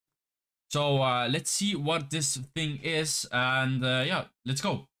So let's see what this thing is, and yeah, let's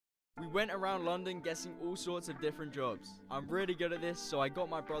go. We went around London guessing all sorts of different jobs. I'm really good at this, so I got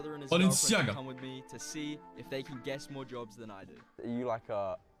my brother and his girlfriend to come with me to see if they can guess more jobs than I do. Are you like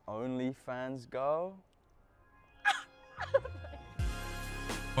a OnlyFans girl?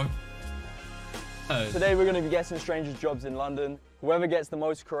 What? Today we're going to be guessing strangers' jobs in London. Whoever gets the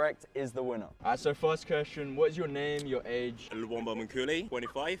most correct is the winner. Alright, so first question, what is your name, your age? Luwamba Munkuli,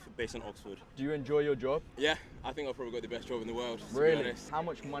 25, based in Oxford. Do you enjoy your job? Yeah, I think I've probably got the best job in the world, to Really? be honest. How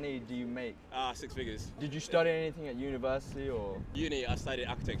much money do you make? 6 figures. Did you study anything at university or? Uni, I studied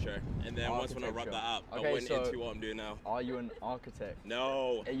architecture, and then once when I wrapped that up, I went into what I'm doing now. Are you an architect?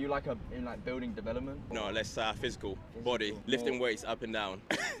 No. Are you like in building development? No, less physical, body, lifting weights up and down.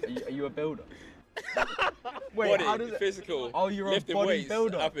 Are you a builder? Wait, body, how does it... physical. Oh, you're lifting a weights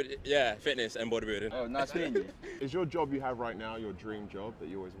bodybuilder. up and, yeah, fitness and bodybuilding. Oh, nice meeting you. Is your job you have right now your dream job that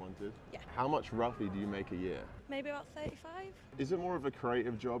you always wanted? Yeah. How much roughly do you make a year? Maybe about 35. Is it more of a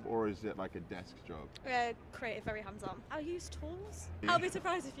creative job or is it like a desk job? Creative, very hands-on. I'll use tools. I'll be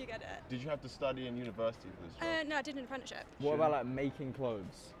surprised if you get it. Did you have to study in university for this job? No, I did an apprenticeship. What about like making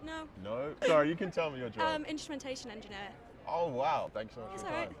clothes? No. No? Sorry, you can tell me your job. Instrumentation engineer. Oh wow, thanks so much It's for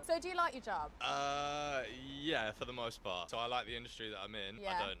your time. alright. So do you like your job? Yeah, for the most part. So I like the industry that I'm in.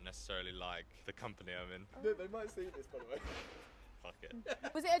 Yeah. I don't necessarily like the company I'm in. They might see this, by the way. Fuck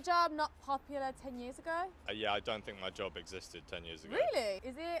it. Was it a job not popular 10 years ago? Yeah, I don't think my job existed 10 years ago. Really?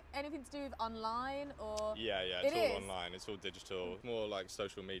 Is it anything to do with online or? Yeah, it's all online. It's all digital. More like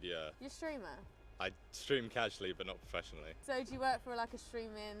social media. You're a streamer? I stream casually, but not professionally. So do you work for like a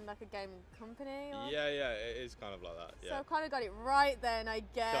streaming, like a gaming company? Or? Yeah, it is kind of like that. So Yeah. I've kind of got it right then, I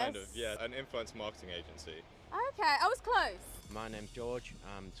guess. Kind of, yeah. An influencer marketing agency. Okay, I was close. My name's George,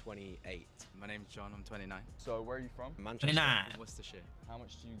 I'm 28. My name's John, I'm 29. So where are you from? Manchester. 29. Worcestershire. How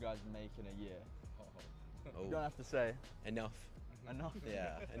much do you guys make in a year? Oh, You don't have to say. enough. Enough?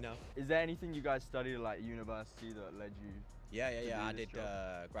 Yeah, enough. Is there anything you guys studied at like university that led you? Yeah, do I this did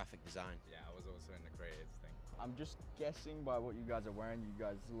job? graphic design. Yeah, I was also in the creatives thing. I'm just guessing by what you guys are wearing. You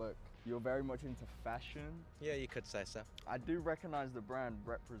guys you're very much into fashion. Yeah, you could say so. I do recognize the brand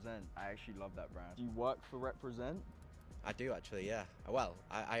Represent. I actually love that brand. Do you work for Represent? I do actually, yeah. Well,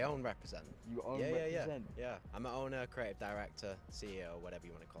 I own Represent. You own Yeah. Represent? Yeah, I'm an owner, creative director, CEO, whatever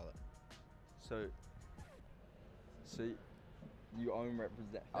you want to call it. So you own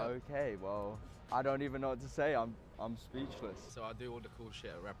Represent. Okay, well, I don't even know what to say. I'm speechless. So I do all the cool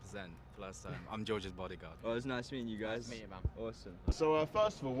shit at Represent. Plus, I'm George's bodyguard. Well, it's nice meeting you guys. Nice to meet you, man. Awesome. So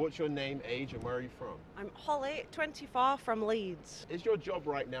first of all, what's your name, age, and where are you from? I'm Holly, 24, from Leeds. Is your job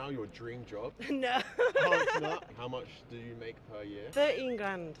right now your dream job? No. Oh, it's not? How much do you make per year? 13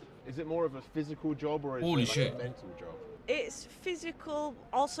 grand. Is it more of a physical job or is Holy it like shit. a mental job? It's physical,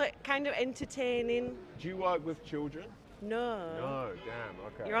 also kind of entertaining. Do you work with children? No. No, damn,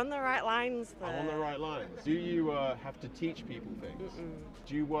 okay. You're on the right lines there. I'm on the right lines. Do you have to teach people things?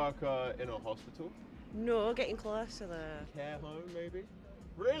 Do you work in a hospital? No, getting closer there. Care home, maybe?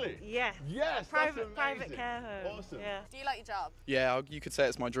 Really? Yes. Yes, Private that's amazing. care home. Awesome. Yeah. Do you like your job? Yeah, you could say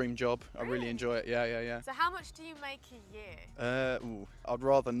it's my dream job. I really enjoy it. Yeah. So how much do you make a year? I'd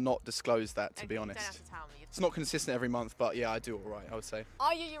rather not disclose that, to be You honest. don't have to tell me. It's not consistent every month, but yeah, I do all right, I would say.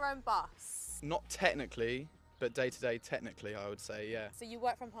 Are you your own boss? Not technically, but day to day, technically, I would say, yeah. So you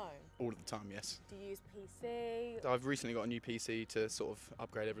work from home? All of the time, yes. Do you use PC? I've recently got a new PC to sort of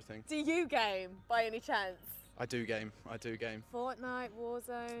upgrade everything. Do you game by any chance? I do game. Fortnite,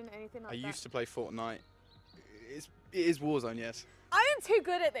 Warzone, anything like I that? used to play Fortnite. It is Warzone, yes. I am too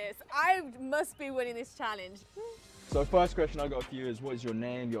good at this. I must be winning this challenge. So first question I got for you is what is your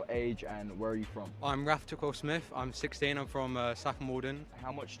name, your age, and where are you from? I'm Raf Tuckle Smith. I'm 16. I'm from Saffron Walden.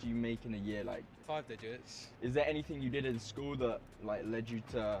 How much do you make in a year? Like, 5 digits. is there anything you did in school that like led you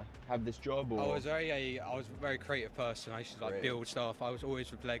to have this job? Or I was a very creative person. I used to like build stuff. I was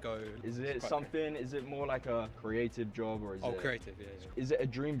always with Lego. Is it something? Is it more like a creative job or is it? Creative, yeah. Is it a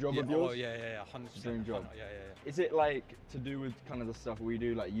dream job of yours? Oh yeah, 100%. Dream job. Yeah. Is it like to do with kind of the stuff we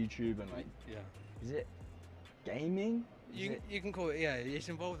do, like YouTube and like? Yeah. Is it gaming? You can call it, yeah. It's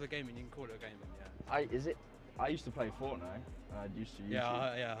involved with gaming. You can call it a gaming, yeah. I used to play Fortnite. I used to YouTube. Yeah,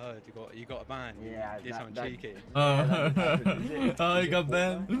 I heard you got a ban. Yeah, you did something cheeky. I got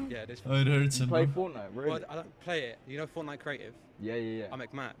banned. Yeah, this. I'd heard You some. play Fortnite, really? Well, I don't play it. You know Fortnite Creative? Yeah. I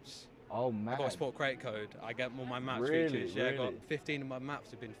make maps. Oh man. I got a sport credit code. I get all my maps Really? features. Yeah, I got Really? 15 of my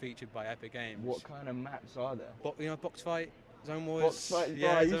maps have been featured by Epic Games. What kind of maps are there? You know, box fight, Zone Wars. Box Fight, bro,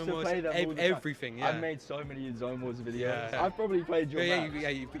 yeah, I used Zone to Wars, play them all the time. everything. Yeah. I've made so many Zone Wars videos. Yeah. I've probably played your maps. You probably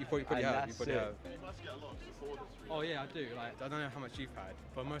have. You probably have. You must get a lot of support. Oh yeah, I do. Like, I don't know how much you've had,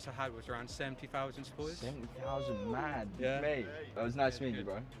 but most I had was around 70,000 supporters. 70,000, mad. Yeah. Mate, it was nice meeting you,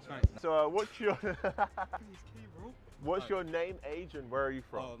 bro. So what's your what's your name, age, and where are you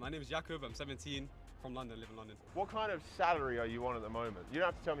from? Oh, my name is Jakub. I'm 17. From London, live in London. What kind of salary are you on at the moment? You don't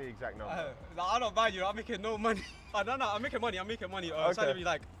have to tell me the exact number. I don't buy you. I'm making no money. No, I'm making money. I'm making money. Okay. Salary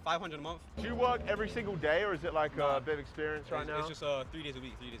like 500 a month. Do you work every single day, or is it like a bit of experience right now? It's just 3 days a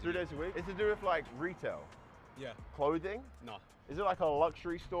week. 3 days. 3 days a week. Is it to do with like retail? Yeah. Clothing? No. Is it like a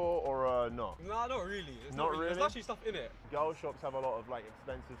luxury store or not? No, not really. It's not really. There's luxury stuff in it. Girl shops have a lot of like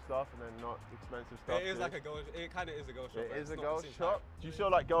expensive stuff and then not expensive stuff. It is like a girl. It kind of is a girl shop. It is a girl shop. Do you sell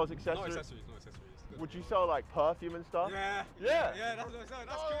like girls' accessories? No accessories. No accessories. Would you sell like perfume and stuff? Yeah. Yeah. Yeah. That's what I said.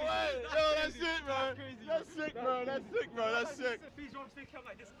 That's crazy. Right. That's it, man. That's sick, bro. That's sick, bro. That's sick. I'm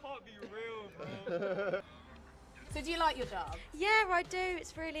like, this can't be real, bro. So do you like your job? Yeah, I do.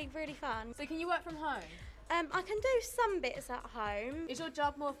 It's really, really fun. So can you work from home? I can do some bits at home. Is your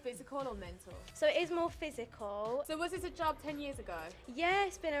job more physical or mental? So it is more physical. So was this a job 10 years ago? Yeah,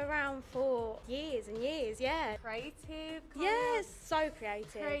 it's been around for years and years, yeah. Creative? Yes, so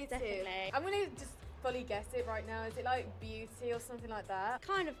creative, definitely. I'm going to just fully guess it right now. Is it like beauty or something like that?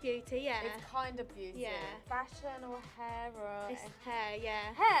 Kind of beauty, yeah. It's kind of beauty. Yeah. Fashion or hair or... It's hair,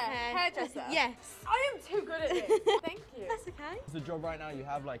 yeah. Hair? Hairdresser? Yes. I am too good at this. Thank you. That's okay. Is the job right now you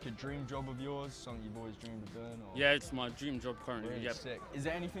have like a dream job of yours, something you've always dreamed of doing? Or? Yeah, it's my dream job currently. Really yep. Sick. Is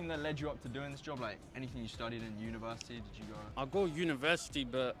there anything that led you up to doing this job? Like anything you studied in university? Did you go? I go university,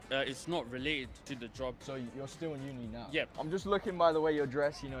 but it's not related to the job. So you're still in uni now? Yep. I'm just looking by the way you're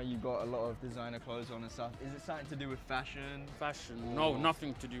dressed. You know, you've got a lot of designer clothes on and stuff. Is it something to do with fashion? Fashion? No,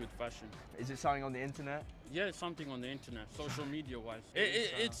 nothing to do with fashion. Is it something on the internet? Yeah, it's something on the internet, social media wise.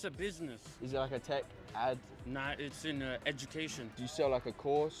 It's a business. Is it like a tech ad? Nah, it's in education. Do you sell like a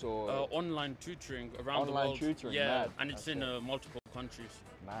course or? Online tutoring around the world. Online tutoring, yeah, mad. and it's in multiple countries.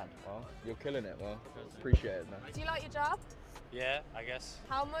 Mad, well, you're killing it, well. Appreciate it, man. Do you like your job? Yeah, I guess.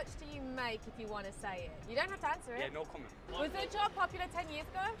 How much do you make if you want to say it? You don't have to answer it. Yeah, no comment. Was the job popular 10 years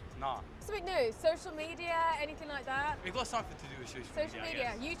ago? Nah. Something new? Social media, anything like that? It got something to do with Social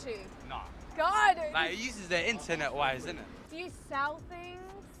media, YouTube? Nah. God! Like, it uses the internet-wise, innit? Do you sell things?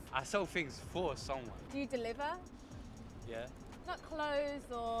 I sell things for someone. Do you deliver? Yeah. Not clothes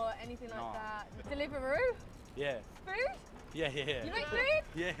or anything like that. Deliveroo? Yeah. Food? Yeah. You make food?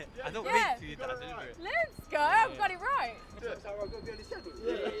 Yeah. I don't make food, I deliver it. Let's go, I've got it right.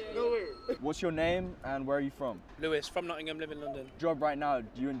 What's your name and where are you from? Lewis, from Nottingham, live in London. Job right now,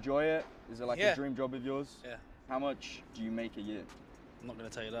 do you enjoy it? Is it like a dream job of yours? Yeah. How much do you make a year? I'm not going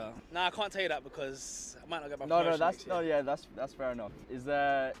to tell you that. Nah, I can't tell you that because I might not get my No, promotion next year. that's fair enough. Is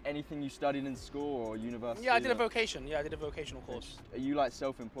there anything you studied in school or university? Yeah, I did a vocation. Yeah, I did a vocational course. Are you like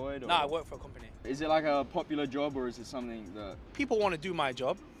self-employed? No, I work for a company. Is it like a popular job or is it something that... People want to do my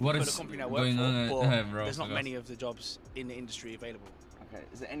job what for is the company I work going for, on but there's not many of the jobs in the industry available. Okay,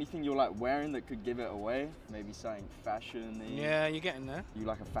 is there anything you're like wearing that could give it away? Maybe something fashion-y? Yeah, you're getting there. You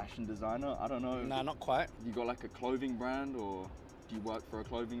like a fashion designer? I don't know. Nah, not quite. You got like a clothing brand or do you work for a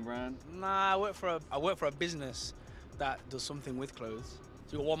clothing brand? Nah, I work for a business that does something with clothes.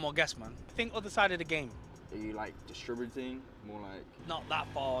 So you got one more guess, man. Think other side of the game. Are you like distributing? More like... Not that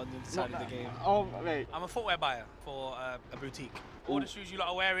far on the other side of the game. Oh, mate. I'm a footwear buyer for a boutique. All the shoes you lot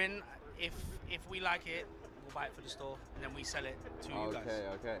are wearing, if we like it, we'll buy it for the store and then we sell it to you guys.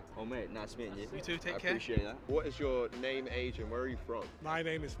 Okay. Oh mate, nice meeting you. You too, take I care. appreciate that. What is your name, age, and where are you from? My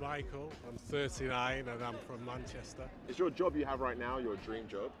name is Michael. I'm 39 and I'm from Manchester. Is your job you have right now your dream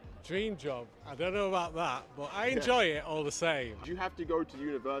job? Dream job? I don't know about that, but I enjoy it all the same. Do you have to go to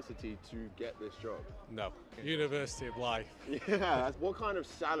university to get this job? No. University of Life. Yeah. What kind of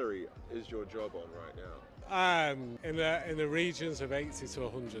salary is your job on right now? In the regions of 80 to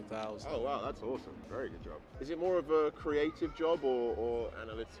 100,000. Oh wow, that's awesome. Very good job. Is it more of a creative job or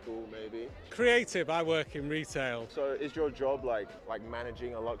analytical maybe? Creative, I work in retail. So is your job like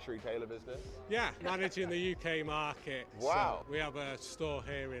managing a luxury tailor business? Yeah, managing the UK market. Wow. So we have a store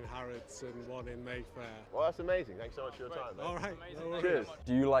here in Harrods and one in Mayfair. Well, that's amazing. Thanks so much for your time, man. All right. No Cheers.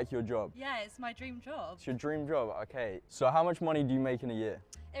 Do you like your job? Yeah, it's my dream job. It's your dream job, okay. So how much money do you make in a year?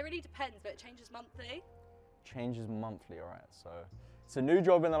 It really depends, but it changes monthly. Changes monthly, all right. So it's a new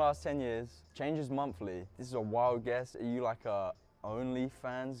job in the last 10 years. Changes monthly. This is a wild guess. Are you like a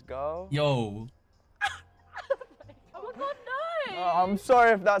OnlyFans girl? Yo. Oh my god, no! I'm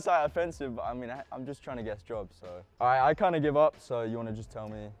sorry if that's like, offensive, but I mean, I'm just trying to guess jobs, so. I kind of give up, so you want to just tell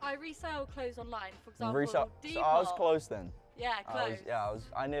me? I resell clothes online, for example, Resell. So I was close then. Yeah, close.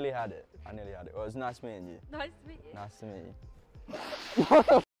 I nearly had it. Well, it was nice meeting you. Nice to meet you. Nice to meet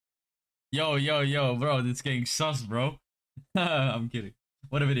you. Yo, bro, this getting sus, bro. I'm kidding.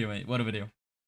 What a video, mate. What a video.